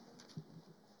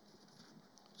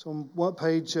It's on what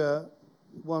page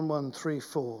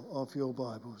 1134 of your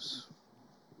Bibles.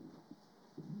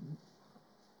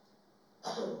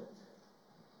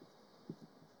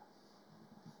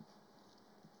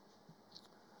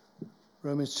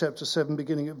 Romans chapter 7,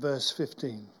 beginning at verse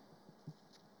 15.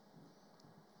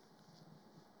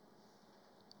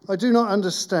 I do not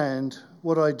understand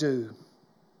what I do.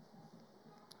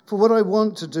 For what I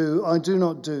want to do, I do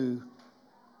not do,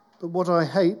 but what I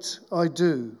hate, I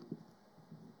do.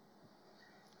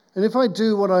 And if I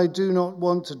do what I do not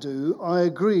want to do, I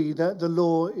agree that the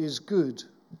law is good.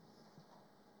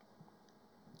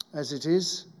 As it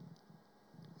is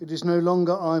no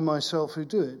longer I myself who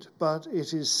do it, but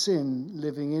it is sin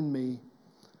living in me.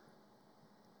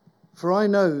 For I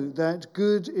know that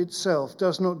good itself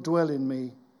does not dwell in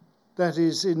me, that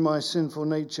is, in my sinful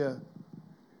nature.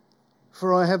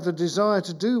 For I have the desire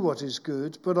to do what is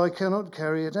good, but I cannot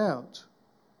carry it out.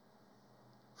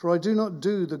 For I do not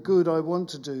do the good I want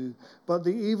to do, but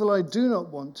the evil I do not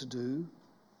want to do,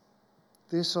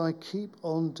 this I keep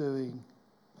on doing.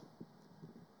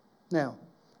 Now,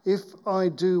 if I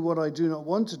do what I do not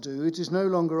want to do, it is no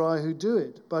longer I who do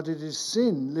it, but it is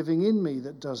sin living in me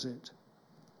that does it.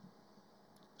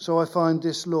 So I find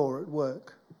this law at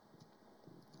work.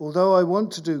 Although I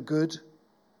want to do good,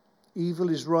 evil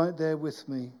is right there with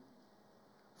me.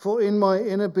 For in my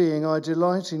inner being I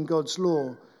delight in God's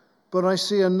law, but I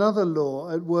see another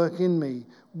law at work in me,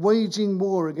 waging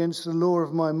war against the law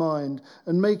of my mind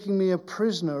and making me a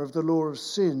prisoner of the law of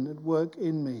sin at work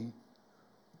in me.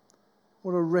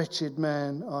 What a wretched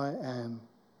man I am.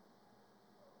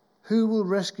 Who will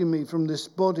rescue me from this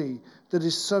body that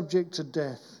is subject to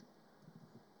death?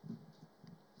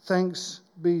 Thanks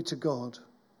be to God,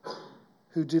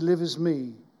 who delivers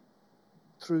me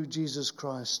through Jesus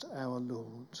Christ our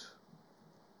Lord.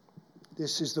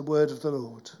 This is the word of the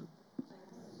Lord.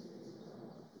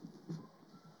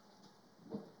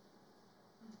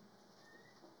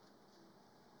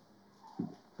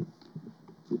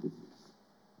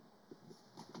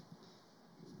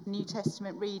 New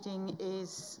Testament reading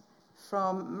is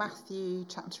from Matthew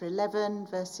chapter 11,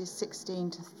 verses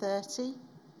 16 to 30,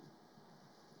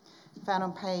 found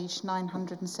on page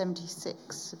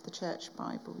 976 of the Church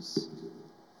Bibles.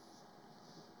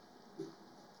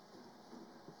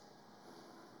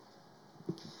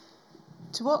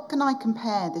 To what can I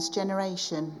compare this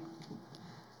generation?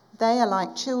 They are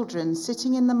like children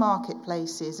sitting in the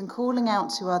marketplaces and calling out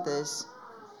to others,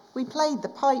 "We played the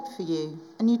pipe for you,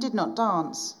 and you did not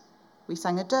dance. We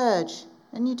sang a dirge,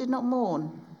 and you did not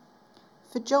mourn."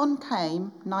 For John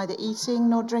came neither eating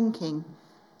nor drinking,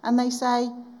 and they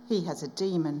say, "He has a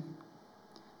demon."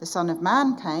 The Son of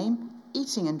Man came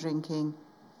eating and drinking,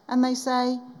 and they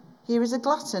say, "Here is a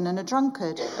glutton and a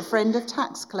drunkard, a friend of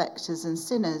tax collectors and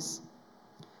sinners."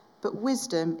 But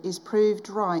wisdom is proved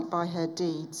right by her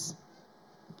deeds.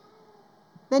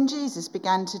 Then Jesus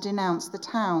began to denounce the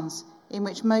towns in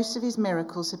which most of his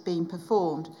miracles had been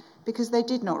performed, because they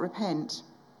did not repent.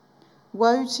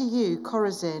 "Woe to you,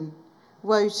 Chorazin!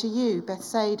 Woe to you,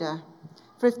 Bethsaida!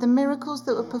 For if the miracles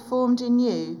that were performed in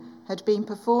you had been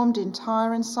performed in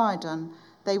Tyre and Sidon,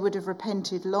 they would have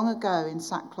repented long ago in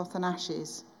sackcloth and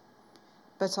ashes.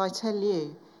 But I tell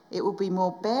you, it will be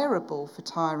more bearable for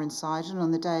Tyre and Sidon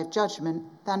on the day of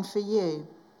judgment than for you.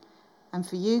 And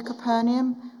for you,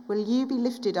 Capernaum, will you be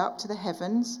lifted up to the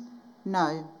heavens?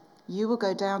 No, you will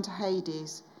go down to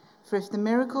Hades. For if the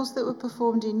miracles that were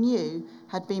performed in you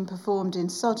had been performed in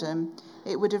Sodom,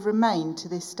 it would have remained to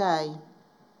this day.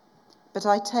 But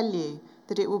I tell you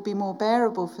that it will be more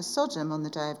bearable for Sodom on the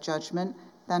day of judgment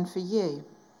than for you."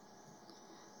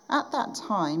 At that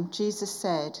time, Jesus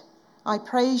said, "I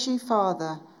praise you,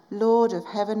 Father, Lord of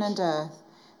heaven and earth,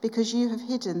 because you have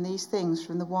hidden these things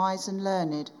from the wise and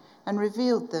learned and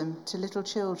revealed them to little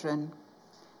children.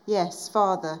 Yes,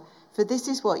 Father, for this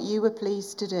is what you were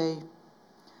pleased to do.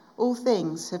 All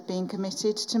things have been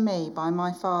committed to me by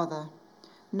my Father.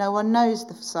 No one knows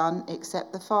the Son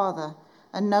except the Father,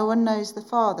 and no one knows the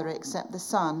Father except the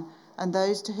Son, and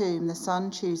those to whom the Son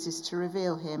chooses to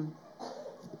reveal him.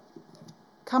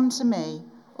 Come to me,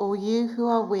 all you who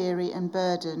are weary and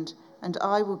burdened, and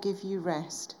I will give you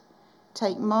rest.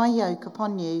 Take my yoke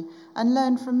upon you and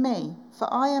learn from me,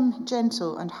 for I am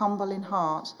gentle and humble in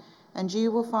heart, and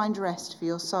you will find rest for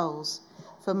your souls.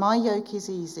 For my yoke is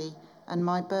easy and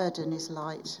my burden is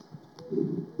light."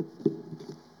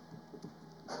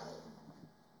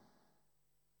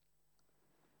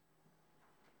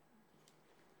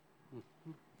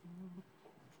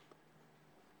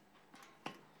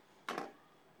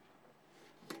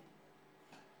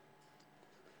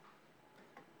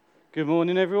 Good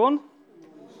morning, everyone.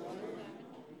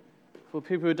 For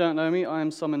people who don't know me, I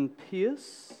am Simon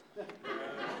Pearce. Thank you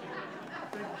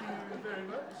very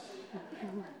much.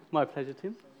 My pleasure,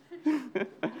 Tim.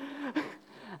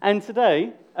 And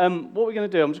today, what we're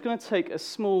going to do, I'm just going to take a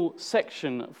small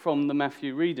section from the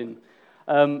Matthew reading,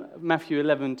 Matthew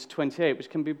 11 to 28, which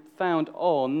can be found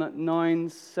on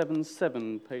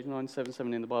 977, page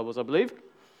 977 in the Bibles, I believe.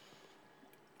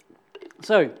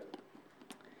 So,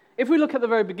 if we look at the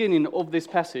very beginning of this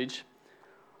passage,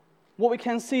 what we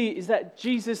can see is that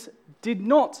Jesus did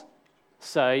not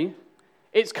say,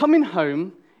 "It's coming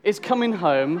home, it's coming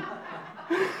home,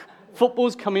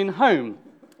 football's coming home."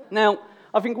 Now,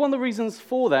 I think one of the reasons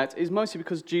for that is mostly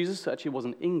because Jesus actually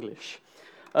wasn't English.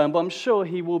 But I'm sure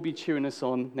he will be cheering us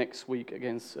on next week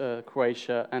against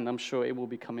Croatia, and I'm sure it will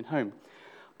be coming home.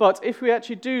 But if we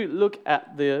actually do look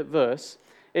at the verse,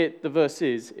 it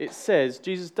says,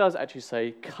 Jesus does actually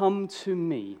say, "Come to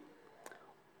me,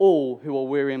 all who are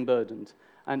weary and burdened,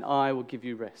 and I will give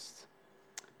you rest.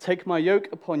 Take my yoke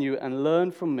upon you and learn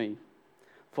from me,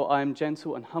 for I am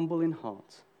gentle and humble in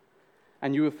heart,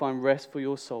 and you will find rest for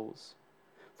your souls.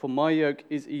 For my yoke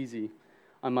is easy,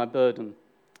 and my burden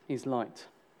is light."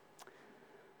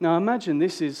 Now imagine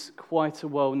this is quite a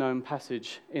well-known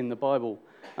passage in the Bible,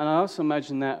 and I also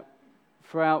imagine that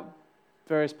throughout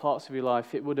various parts of your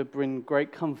life, it would have brought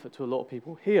great comfort to a lot of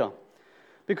people here.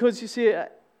 Because you see,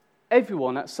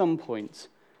 everyone at some point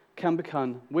can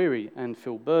become weary and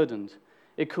feel burdened.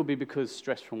 It could be because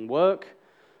stress from work,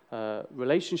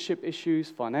 relationship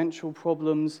issues, financial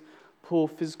problems, poor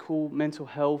physical, mental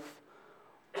health,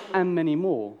 and many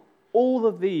more. All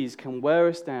of these can wear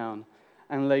us down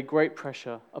and lay great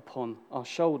pressure upon our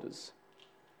shoulders.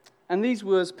 And these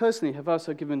words personally have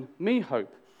also given me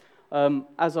hope.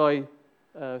 As I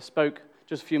spoke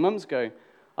just a few months ago,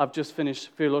 I've just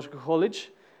finished theological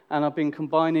college, and I've been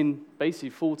combining basically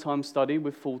full-time study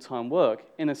with full-time work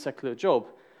in a secular job,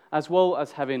 as well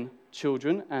as having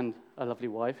children and a lovely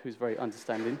wife who's very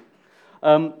understanding.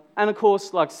 And of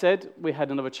course, like I said, we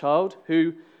had another child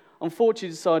who unfortunately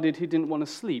decided he didn't want to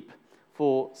sleep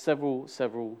for several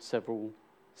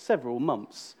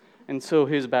months until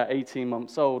he was about 18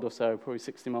 months old or so, probably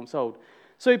 16 months old.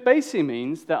 So it basically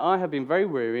means that I have been very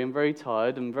weary and very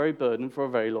tired and very burdened for a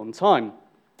very long time.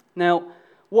 Now,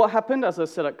 what happened, as I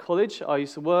said, at college, I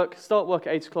used to start work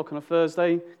at 8 o'clock on a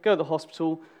Thursday, go to the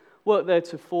hospital, work there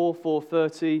till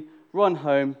 4:30, run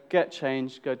home, get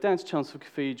changed, go down to Chelmsford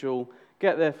Cathedral,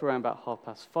 get there for around about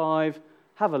 5:30,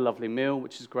 have a lovely meal,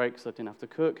 which is great because I didn't have to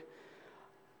cook,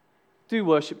 do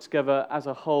worship together as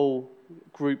a whole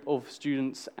group of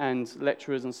students and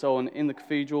lecturers and so on in the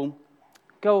cathedral,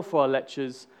 go for our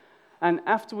lectures, and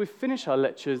after we finished our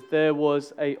lectures, there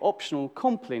was an optional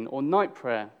compline or night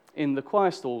prayer in the choir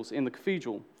stalls in the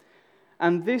cathedral.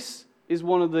 And this is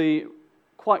one of the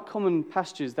quite common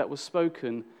passages that was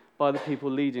spoken by the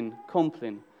people leading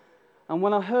compline. And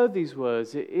when I heard these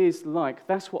words, it is like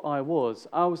that's what I was.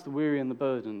 I was the weary and the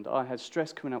burdened. I had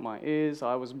stress coming out my ears.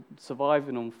 I was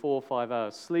surviving on 4 or 5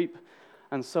 hours sleep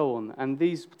and so on. And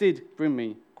these did bring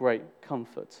me great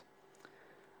comfort.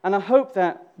 And I hope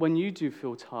that when you do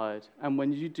feel tired and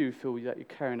when you do feel that you're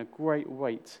carrying a great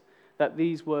weight, that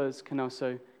these words can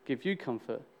also give you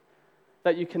comfort,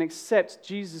 that you can accept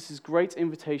Jesus' great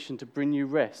invitation to bring you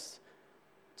rest,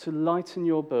 to lighten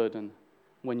your burden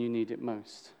when you need it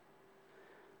most.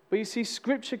 But you see,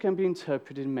 Scripture can be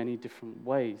interpreted in many different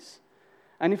ways.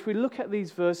 And if we look at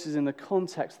these verses in the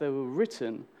context they were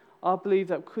written, I believe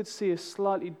that we could see a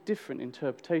slightly different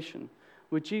interpretation,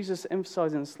 with Jesus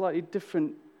emphasizing a slightly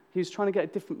different, he was trying to get a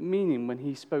different meaning when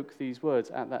he spoke these words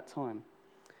at that time.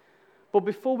 But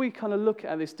before we kind of look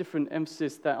at this different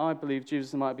emphasis that I believe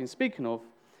Jesus might have been speaking of,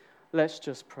 let's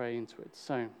just pray into it.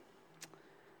 So,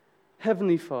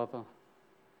 Heavenly Father,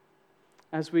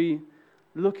 as we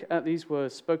look at these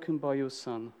words spoken by your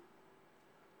Son,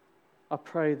 I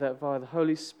pray that via the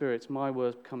Holy Spirit my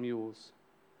words become yours,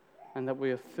 and that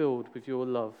we are filled with your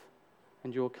love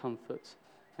and your comfort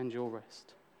and your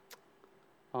rest.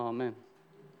 Amen.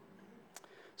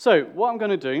 So, what I'm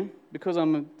going to do, because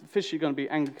I'm officially going to be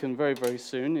Anglican very, very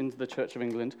soon into the Church of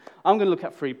England, I'm going to look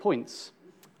at 3 points,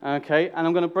 okay? And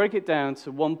I'm going to break it down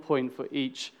to 1 point for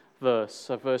each verse,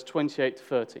 so verse 28 to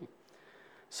 30.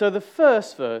 So the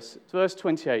first verse, verse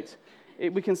 28,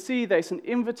 we can see that it's an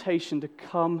invitation to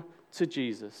come to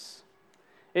Jesus.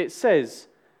 It says,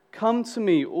 "Come to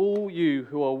me, all you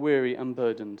who are weary and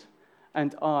burdened,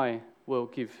 and I will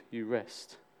give you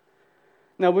rest."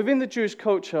 Now, within the Jewish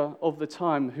culture of the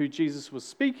time who Jesus was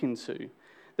speaking to,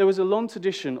 there was a long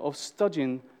tradition of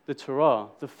studying the Torah,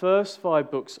 the first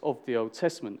 5 books of the Old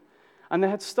Testament. And they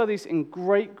had studies in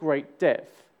great, great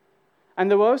depth. And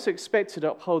they were also expected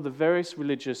to uphold the various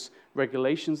religious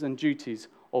regulations and duties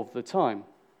of the time.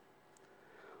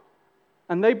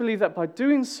 And they believed that by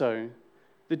doing so,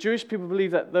 the Jewish people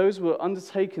believed that those who were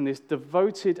undertaking this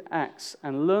devoted acts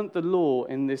and learnt the law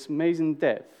in this amazing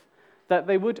depth, that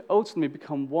they would ultimately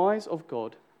become wise of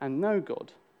God and know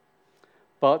God.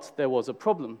 But there was a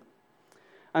problem.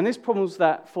 And this problem was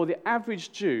that for the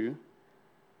average Jew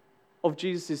of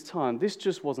Jesus' time, this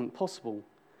just wasn't possible.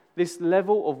 This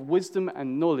level of wisdom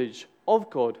and knowledge of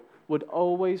God would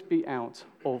always be out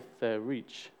of their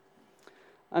reach.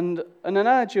 And an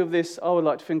analogy of this I would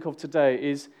like to think of today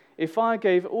is if I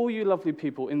gave all you lovely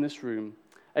people in this room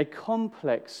a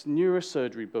complex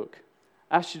neurosurgery book,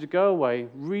 asked you to go away,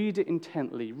 read it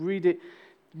intently, read it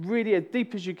really as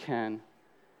deep as you can,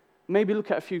 maybe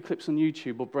look at a few clips on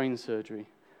YouTube or brain surgery,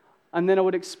 and then I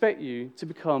would expect you to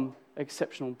become an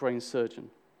exceptional brain surgeon,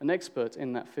 an expert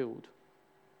in that field.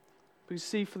 But you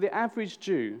see, for the average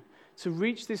Jew, to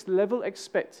reach this level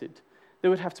expected, there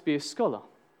would have to be a scholar.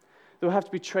 They would have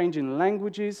to be trained in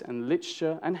languages and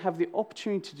literature and have the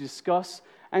opportunity to discuss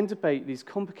and debate these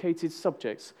complicated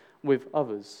subjects with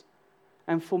others.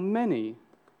 And for many,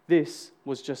 this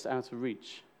was just out of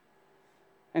reach.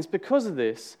 And it's because of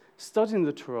this, studying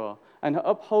the Torah and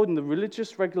upholding the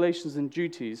religious regulations and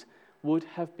duties would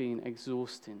have been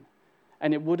exhausting,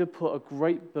 and it would have put a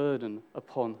great burden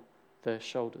upon their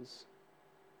shoulders.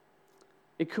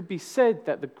 It could be said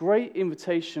that the great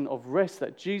invitation of rest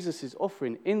that Jesus is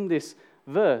offering in this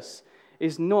verse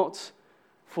is not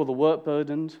for the work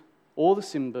burdened, or the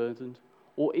sin burdened,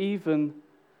 or even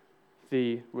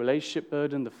the relationship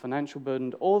burdened, the financial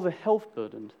burdened, or the health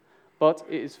burdened, but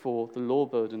it is for the law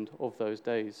burdened of those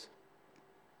days.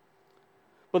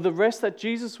 But the rest that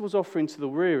Jesus was offering to the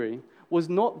weary was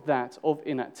not that of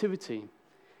inactivity.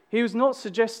 He was not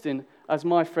suggesting, as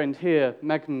my friend here,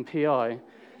 Magnum PI,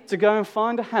 to go and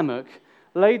find a hammock,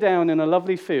 lay down in a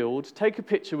lovely field, take a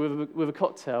picture with a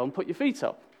cocktail, and put your feet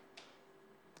up.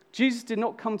 Jesus did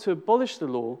not come to abolish the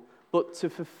law, but to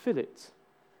fulfill it.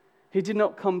 He did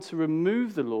not come to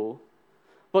remove the law,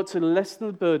 but to lessen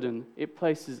the burden it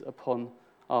places upon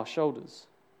our shoulders.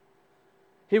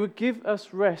 He would give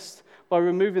us rest by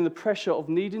removing the pressure of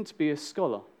needing to be a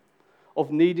scholar,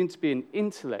 of needing to be an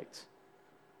intellect,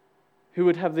 who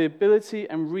would have the ability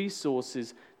and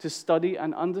resources to study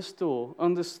and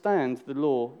understand the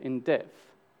law in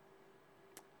depth.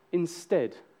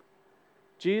 Instead,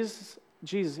 Jesus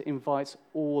invites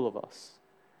all of us,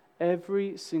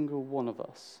 every single one of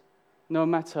us, no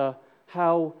matter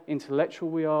how intellectual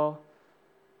we are,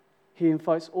 he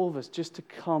invites all of us just to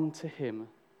come to him,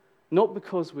 not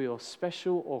because we are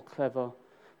special or clever,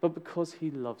 but because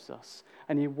he loves us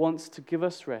and he wants to give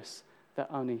us rest that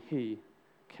only he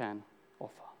can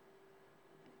offer.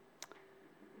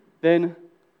 Then,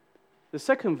 the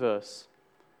second verse,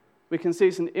 we can see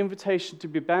it's an invitation to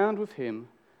be bound with him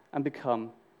and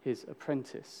become his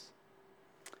apprentice.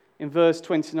 In verse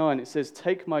 29, it says,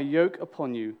 "Take my yoke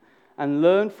upon you and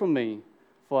learn from me,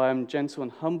 for I am gentle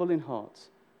and humble in heart,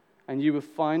 and you will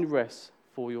find rest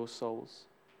for your souls."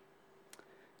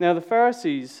 Now, the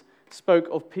Pharisees spoke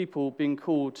of people being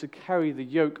called to carry the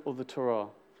yoke of the Torah,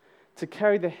 to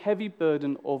carry the heavy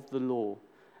burden of the law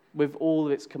with all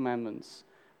of its commandments,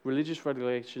 religious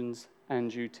regulations,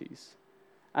 and duties.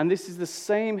 And this is the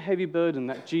same heavy burden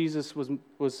that Jesus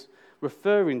was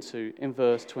referring to in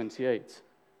verse 28.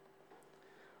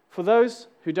 For those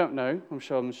who don't know, I'm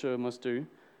sure most do,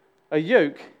 a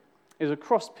yoke is a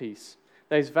crosspiece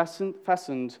that is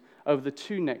fastened over the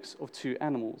two necks of two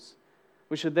animals,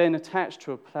 which are then attached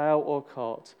to a plough or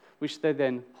cart, which they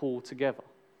then pull together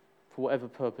for whatever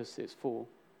purpose it's for.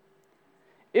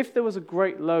 If there was a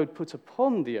great load put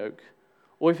upon the yoke,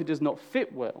 or if it does not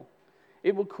fit well,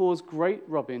 it will cause great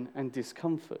rubbing and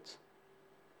discomfort.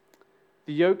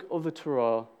 The yoke of the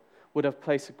Torah would have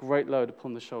placed a great load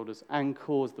upon the shoulders and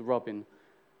caused the rubbing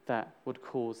that would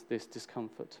cause this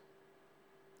discomfort.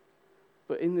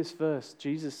 But in this verse,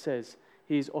 Jesus says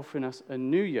he is offering us a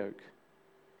new yoke.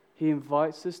 He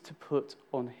invites us to put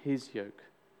on his yoke.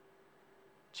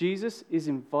 Jesus is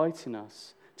inviting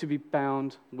us to be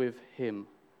bound with him.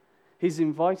 He's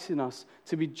inviting us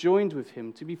to be joined with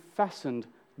him, to be fastened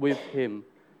with him,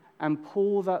 and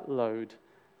pull that load,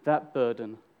 that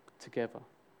burden together.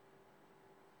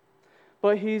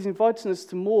 But he's inviting us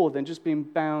to more than just being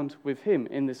bound with him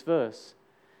in this verse.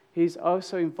 He's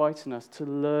also inviting us to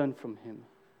learn from him.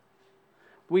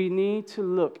 We need to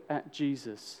look at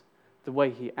Jesus, the way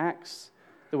he acts,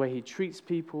 the way he treats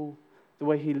people, the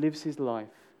way he lives his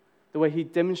life, the way he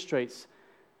demonstrates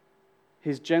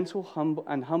his gentle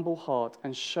and humble heart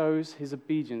and shows his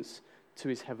obedience to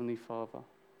his heavenly Father.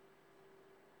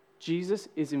 Jesus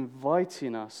is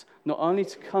inviting us not only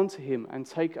to come to him and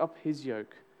take up his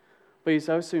yoke, but he's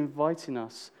also inviting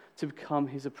us to become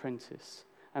his apprentice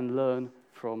and learn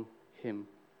from him.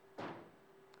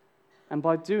 And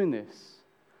by doing this,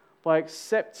 by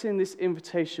accepting this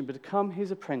invitation to become his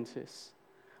apprentice,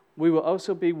 we will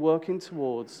also be working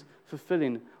towards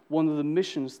fulfilling one of the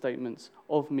mission statements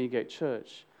of Meagate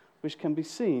Church, which can be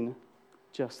seen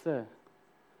just there,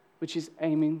 which is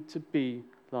aiming to be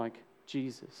like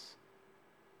Jesus.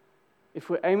 If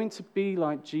we're aiming to be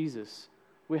like Jesus,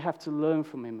 we have to learn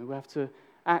from him. We have to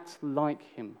act like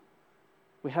him.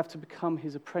 We have to become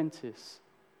his apprentice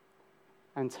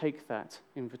and take that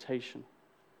invitation.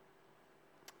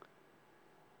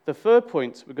 The third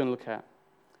point we're going to look at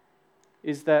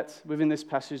is that within this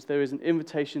passage there is an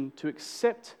invitation to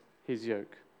accept his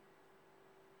yoke.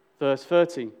 Verse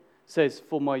 30 says,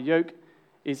 "For my yoke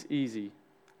is easy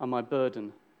and my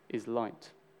burden is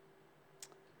light."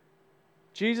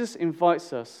 Jesus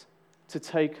invites us to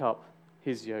take up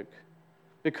his yoke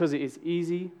because it is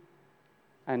easy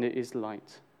and it is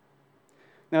light.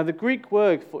 Now, the Greek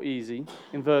word for easy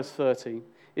in verse 30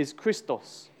 is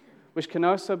Christos, which can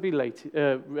also be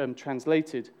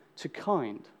translated to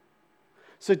kind.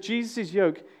 So Jesus'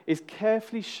 yoke is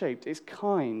carefully shaped, it's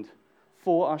kind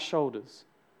for our shoulders,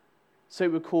 so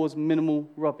it would cause minimal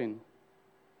rubbing.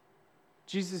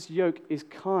 Jesus' yoke is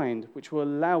kind, which will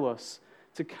allow us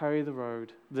to carry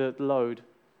the load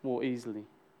more easily.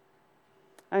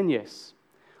 And yes,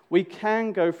 we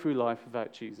can go through life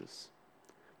without Jesus.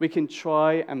 We can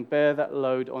try and bear that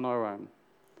load on our own.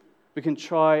 We can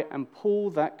try and pull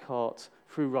that cart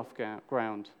through rough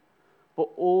ground. But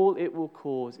all it will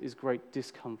cause is great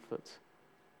discomfort.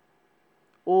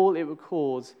 All it will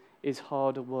cause is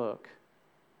harder work.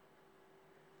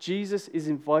 Jesus is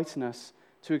inviting us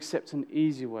to accept an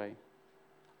easy way,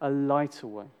 a lighter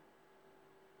way.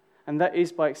 And that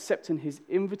is by accepting his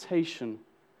invitation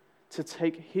to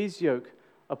take his yoke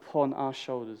upon our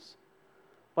shoulders.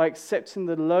 By accepting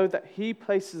the load that he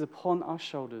places upon our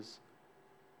shoulders,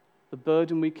 the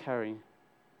burden we carry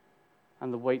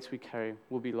and the weights we carry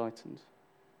will be lightened.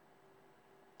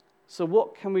 So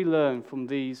what can we learn from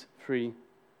these 3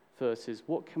 verses?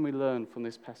 What can we learn from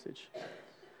this passage?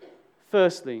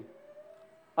 Firstly,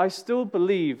 I still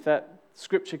believe that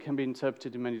Scripture can be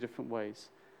interpreted in many different ways.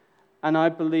 And I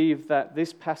believe that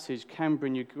this passage can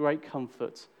bring you great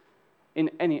comfort in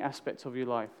any aspect of your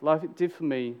life, like it did for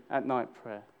me at night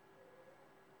prayer.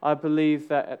 I believe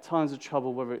that at times of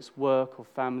trouble, whether it's work or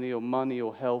family or money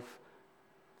or health,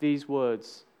 these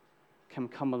words can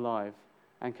come alive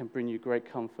and can bring you great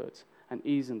comfort and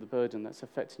easing the burden that's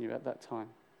affecting you at that time.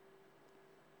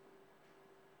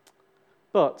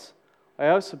 But I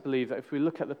also believe that if we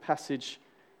look at the passage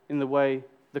in the way,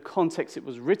 the context it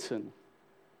was written,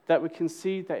 that we can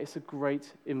see that it's a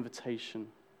great invitation.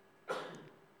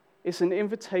 It's an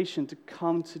invitation to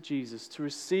come to Jesus, to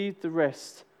receive the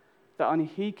rest that only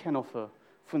he can offer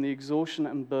from the exhaustion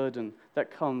and burden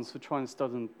that comes for trying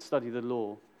to study the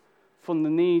law, from the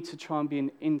need to try and be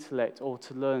an intellect or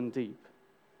to learn deep.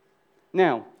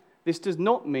 Now, this does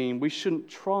not mean we shouldn't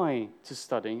try to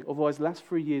study, otherwise the last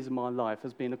 3 years of my life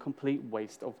has been a complete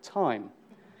waste of time.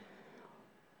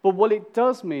 But what it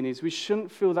does mean is we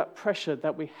shouldn't feel that pressure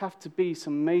that we have to be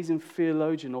some amazing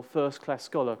theologian or first-class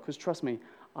scholar, because trust me,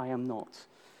 I am not.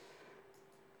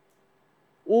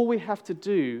 All we have to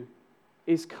do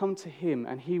is come to him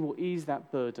and he will ease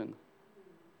that burden.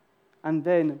 And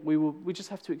then we just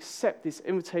have to accept this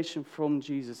invitation from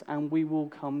Jesus and we will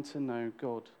come to know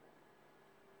God.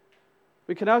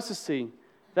 We can also see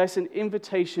there's an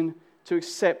invitation to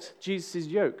accept Jesus'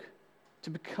 yoke, to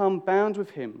become bound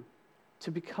with him,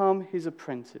 to become his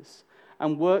apprentice,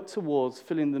 and work towards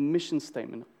filling the mission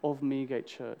statement of Meagate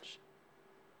Church.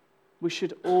 We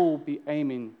should all be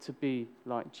aiming to be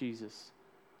like Jesus.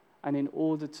 And in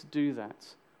order to do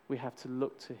that, we have to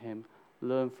look to him,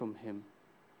 learn from him,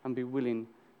 and be willing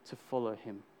to follow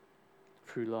him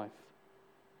through life.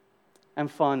 And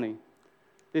finally,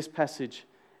 this passage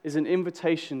is an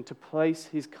invitation to place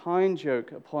his kind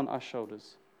yoke upon our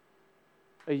shoulders,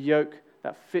 a yoke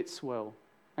that fits well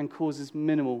and causes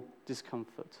minimal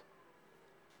discomfort,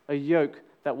 a yoke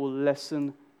that will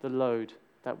lessen the load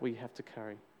that we have to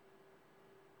carry,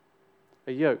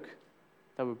 a yoke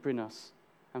that will bring us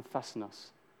and fasten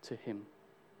us to him.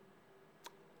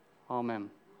 Amen.